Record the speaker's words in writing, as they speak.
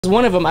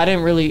One of them, I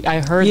heard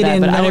that,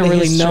 but I didn't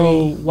really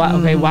know why.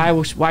 Okay,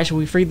 why should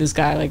we free this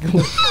guy? Like,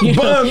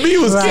 Bun B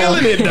was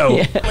killing it though.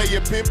 Yeah. Play your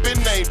pimpin'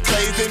 ain't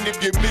blazing.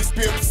 If you miss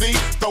Pimp C,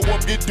 throw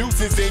up your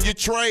deuces in your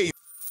trade.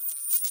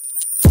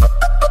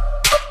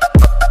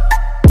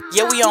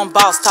 Yeah, we on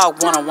Boss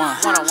Talk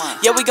 101.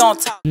 Yeah, we gonna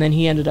talk. And then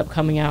he ended up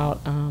coming out.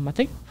 I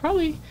think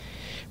probably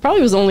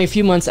was only a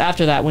few months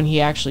after that when he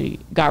actually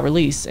got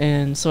released.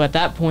 And so at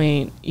that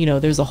point,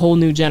 there's a whole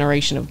new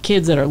generation of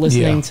kids that are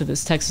listening to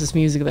this Texas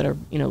music, that are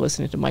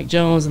listening to Mike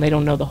Jones, and they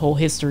don't know the whole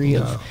history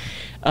of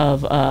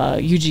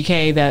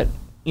UGK, that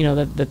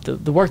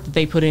that the work that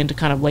they put in to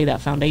kind of lay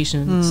that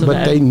foundation. So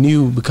but they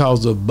knew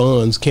because of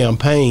Bun's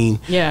campaign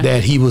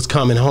that he was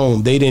coming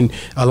home. They didn't.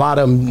 A lot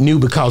of them knew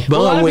because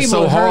Bun was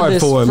so hard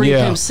for him. Free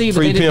Pimp C,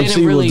 Free Pimp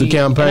C was the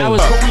campaign.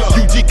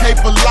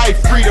 UGK for life,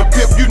 free to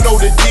pimp. You know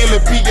the deal.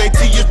 And PAT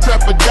is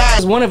trap or die.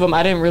 One of them,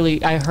 I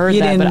heard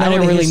that, but I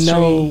didn't really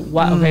know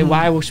why. Okay,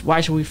 why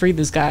should we free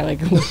this guy? Like,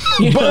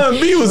 Bun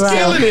B was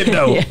killing it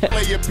though. Yeah.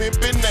 Play your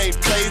pimpin' ain't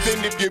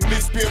blazing. If you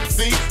miss Pimp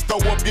C, throw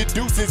up your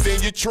deuces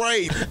in your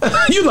trade.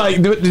 You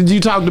like, did you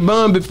talk to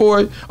Bun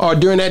before or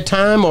during that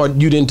time, or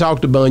you didn't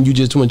talk to Bun, you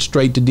just went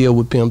straight to deal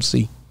with Pimp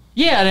C?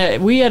 Yeah,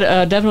 we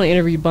had definitely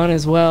interviewed Bun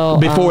as well.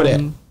 Before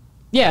that?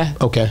 Yeah.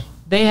 Okay.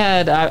 They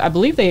had, I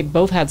believe they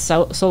both had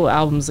solo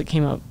albums that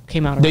came out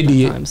around they that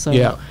did. time. So,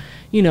 yeah.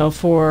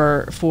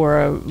 For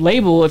a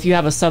label, if you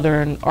have a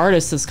Southern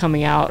artist that's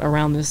coming out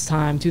around this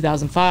time,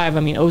 2005, I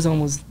mean, Ozone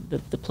was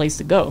the place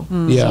to go.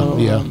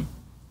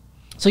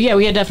 So yeah,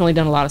 we had definitely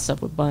done a lot of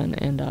stuff with Bun,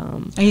 and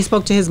you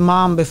spoke to his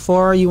mom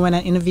before you went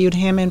and interviewed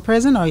him in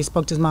prison, or you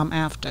spoke to his mom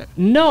after?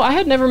 No, I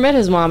had never met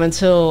his mom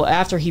until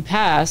after he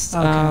passed.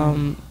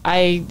 Okay.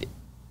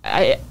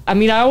 I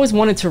mean, I always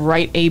wanted to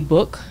write a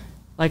book.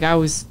 Like I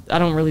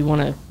don't really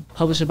want to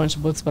publish a bunch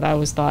of books, but I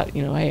always thought,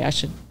 hey, I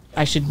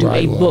should do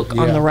a book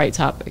on the right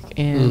topic.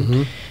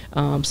 And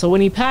so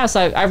when he passed,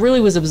 I really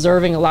was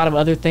observing a lot of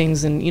other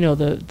things, and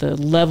the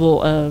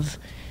level of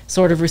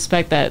sort of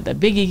respect that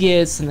Biggie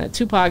gets and that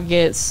Tupac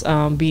gets,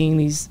 being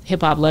these hip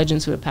hop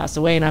legends who have passed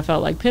away, and I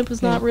felt like Pimp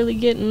was not really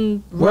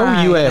getting. Where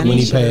were you at when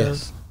he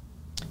passed?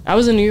 I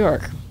was in New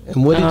York.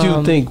 And what did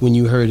you think when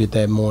you heard it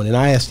that morning?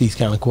 I asked these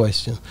kind of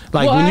questions.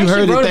 Like when you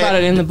heard it, I wrote about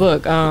it in the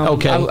book.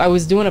 Okay. I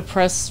was doing a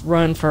press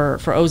run for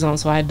Ozone,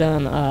 so I had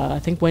done I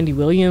think Wendy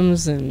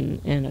Williams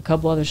and a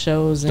couple other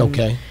shows. And,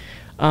 okay.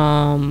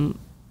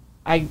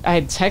 I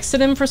had texted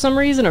him for some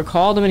reason or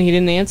called him and he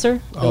didn't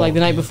answer the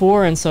night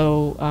before, and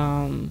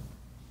so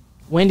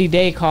Wendy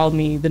Day called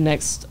me the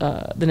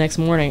next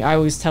morning. I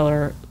always tell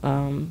her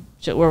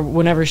or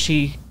whenever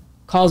she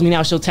calls me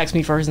now, she'll text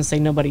me first and say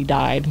nobody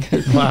died.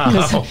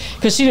 Wow.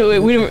 Because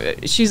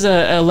she's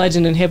a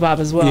legend in hip hop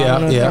as well. I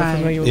don't know if you're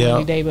familiar with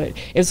Wendy Day, but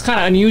it's kind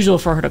of unusual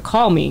for her to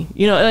call me.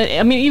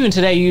 I mean, even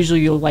today,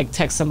 usually you'll like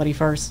text somebody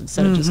first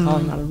instead of just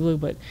calling out of the blue.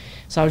 But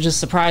so I was just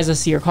surprised to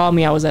see her call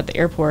me. I was at the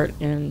airport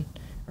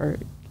or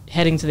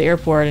heading to the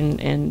airport,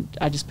 and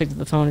I just picked up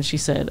the phone and she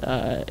said,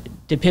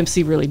 "Did Pimp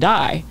C really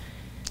die?"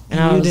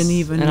 And you didn't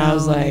even know I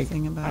was like,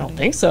 anything about it. I don't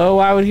think so.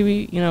 Why would he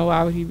be?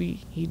 Why would he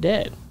be? He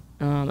dead.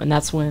 And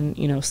that's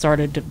when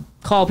started to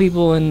call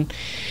people, and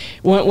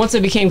once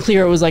it became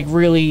clear it was like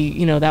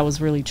really that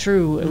was really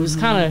true. It was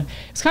kind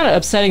of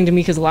upsetting to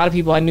me because a lot of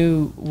people I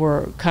knew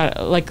were kind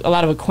of like a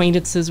lot of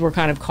acquaintances were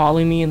kind of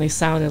calling me, and they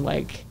sounded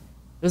like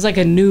it was like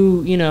a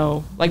new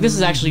like this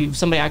is actually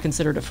somebody I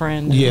considered a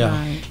friend.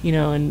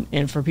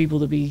 And for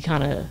people to be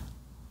kind of,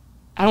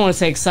 I don't want to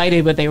say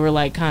excited, but they were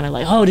like kind of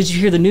like, oh, did you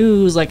hear the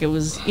news? Like it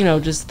was,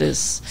 just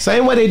this.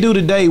 Same way they do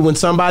today when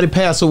somebody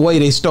passes away,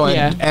 they start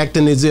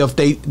acting as if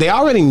they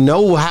already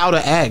know how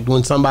to act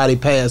when somebody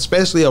passed,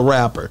 especially a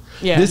rapper.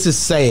 Yeah. This is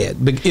sad.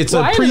 It's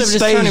a pre-staged. I ended up just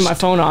turning my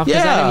phone off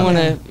because I didn't want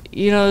to,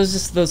 it was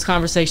just those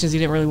conversations you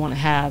didn't really want to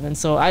have. And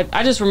so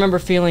I just remember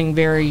feeling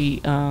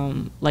very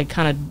like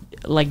kind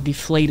of like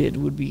deflated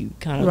would be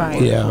kind of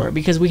the word for it,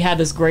 because we had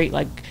this great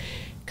like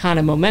kind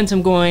of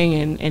momentum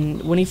going,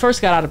 and when he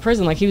first got out of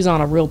prison, like he was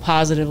on a real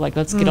positive, like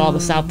let's get all the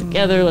South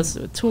together, let's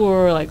do a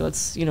tour, like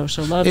let's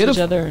show love to each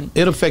other. And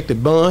it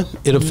affected Bun,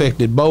 it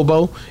affected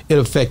Bobo, it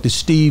affected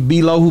Steve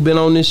Belo, who been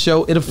on this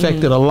show. It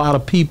affected a lot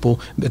of people.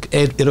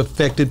 It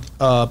affected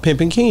Pimp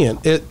and Ken.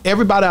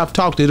 Everybody I've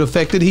talked to, it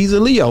affected He's a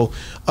Leo.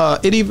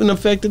 It even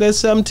affected that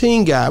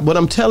 17 guy. What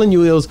I'm telling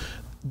you is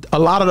a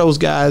lot of those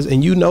guys,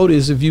 and you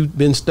notice if you've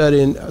been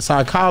studying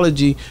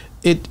psychology,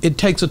 it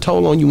takes a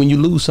toll on you when you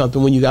lose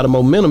something. When you got a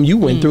momentum, you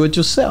went through it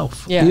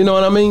yourself. Yeah. You know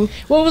what I mean?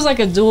 Well, it was like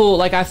a dual.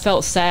 Like I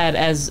felt sad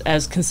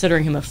as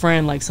considering him a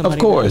friend, like somebody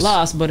that I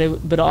lost,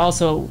 but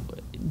also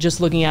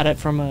just looking at it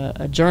from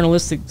a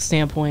journalistic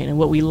standpoint and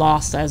what we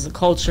lost as a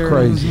culture.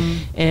 Crazy.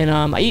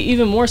 And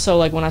even more so,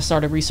 like when I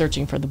started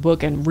researching for the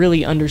book and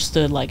really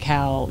understood like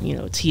how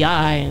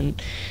T.I.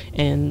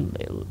 and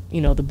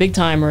the big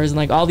timers and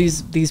like all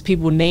these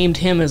people named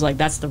him as like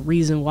that's the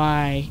reason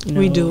why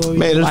we do.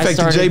 Man, it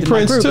affected Jay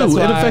Prince too.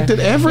 It affected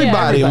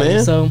everybody,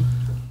 man. So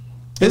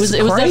It was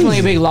definitely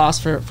a big loss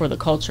for the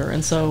culture,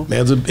 and so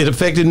it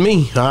affected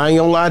me. I ain't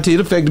gonna lie to you,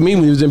 it affected me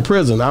when he was in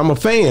prison. I'm a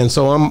fan,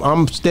 so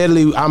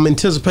I'm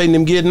anticipating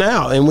him getting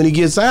out, and when he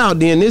gets out,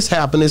 then this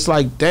happened. It's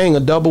like, dang, a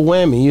double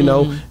whammy, you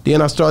know.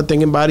 Then I started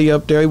thinking about he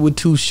up there, he was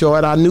Too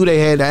Short. I knew they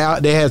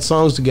had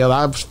songs together.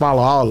 I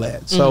follow all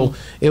that, so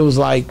it was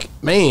like,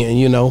 man,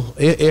 you know,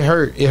 it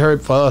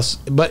hurt for us.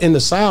 But in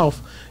the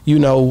South, you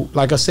know,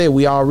 like I said,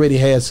 we already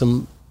had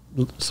some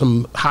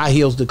high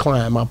heels to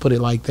climb, I'll put it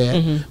like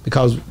that,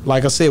 because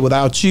like I said,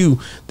 without you,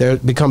 there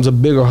becomes a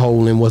bigger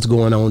hole in what's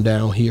going on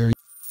down here.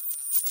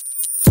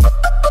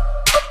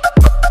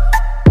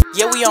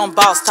 Yeah, we on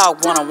Boss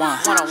Talk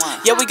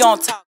 101. Yeah, we gonna talk.